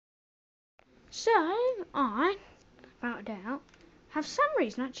So, I, without a doubt, have some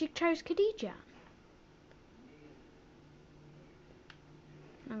reason actually chose Khadija.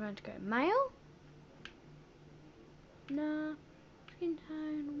 I'm going to go male. No. Skin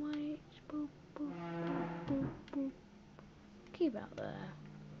tone, weight, boop, boop, boop, boop, boop. Keep out there.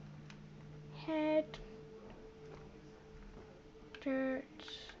 Head. Dirt.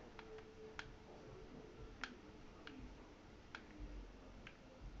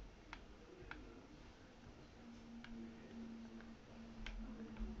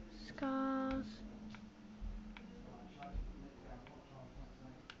 Scars.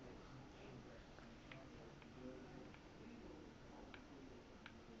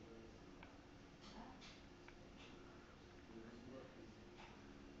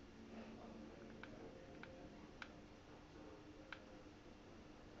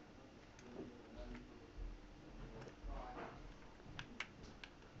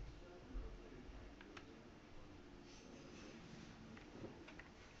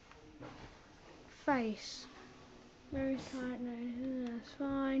 Face. Very tight nose, that's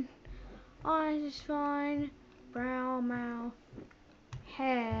fine. Eyes is fine. Brow, mouth.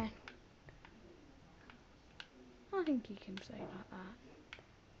 Hair. I think you can say like that.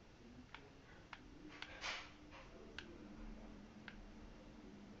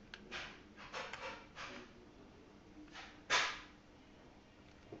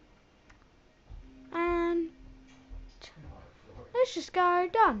 And let's just go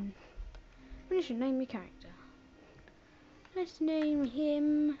done. We should name your character. Let's name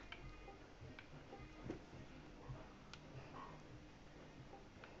him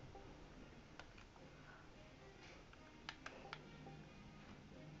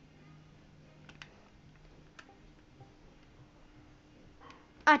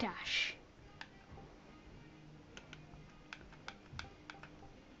Adash.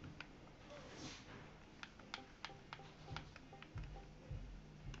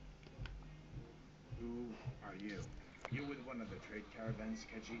 Who are you? You with one of the trade caravans,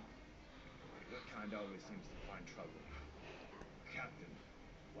 Keji? Your kind always seems to find trouble. Captain,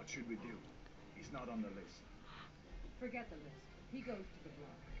 what should we do? He's not on the list. Forget the list. He goes to the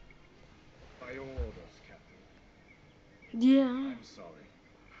block. By your orders, Captain. Yeah. I'm sorry.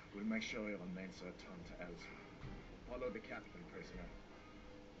 We'll make sure he remains returned to Elsewhere. Follow the captain, prisoner.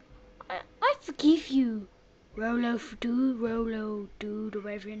 I forgive you, Rolo dude, or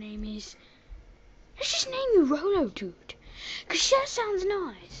whatever your name is. Let's just name you Rolo dude, 'cause that sounds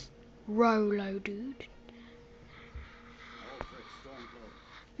nice. Rolo dude. Alfred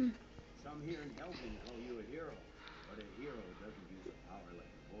Stormcloak. Some here in Helgen call you a hero, but a hero doesn't use a power like a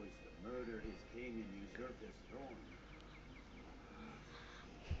voice to murder his king and usurp his throne.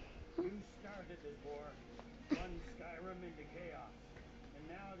 You started this war, plunged Skyrim into chaos, and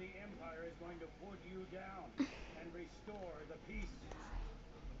now the Empire is going to put you down and restore the peace.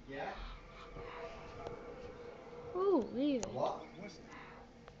 Yeah? Oh, weird. What? What was it?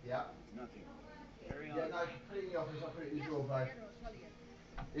 Yeah. Nothing. Carry on. Yeah, no, put it in the office. I'll put it in the drawer, babe. General Tullian.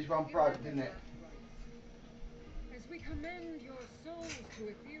 This one You broke, had the didn't it? last rites. As we commend your souls to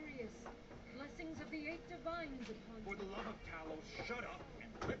Aetherius, blessings of the eight divines upon For the love of Talos, shut up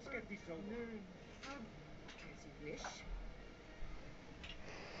and let's get this over. learn. As you wish.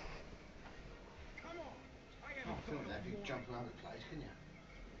 Come on! I Can't haven't film thought that of if you more. jump around the place, can you?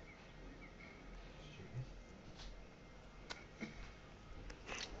 Stupid.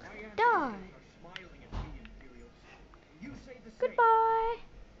 My Die. ancestors are smiling at me, Imperials. You say the same. Goodbye.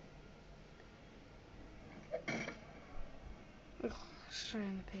 Ugh, straight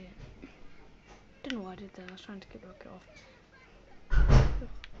in the pit. Don't know why I did that. I was trying to get the rocket off. Ugh.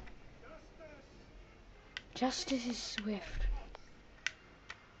 Justice is swift.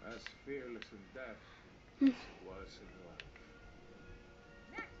 As fearless in death Hmm. as it was in life.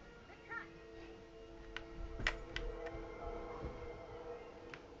 Next, the cat.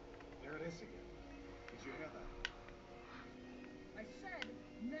 There it is again. Did you hear that? I said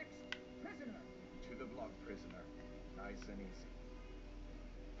next prisoner. To the block, prisoner. Nice and easy.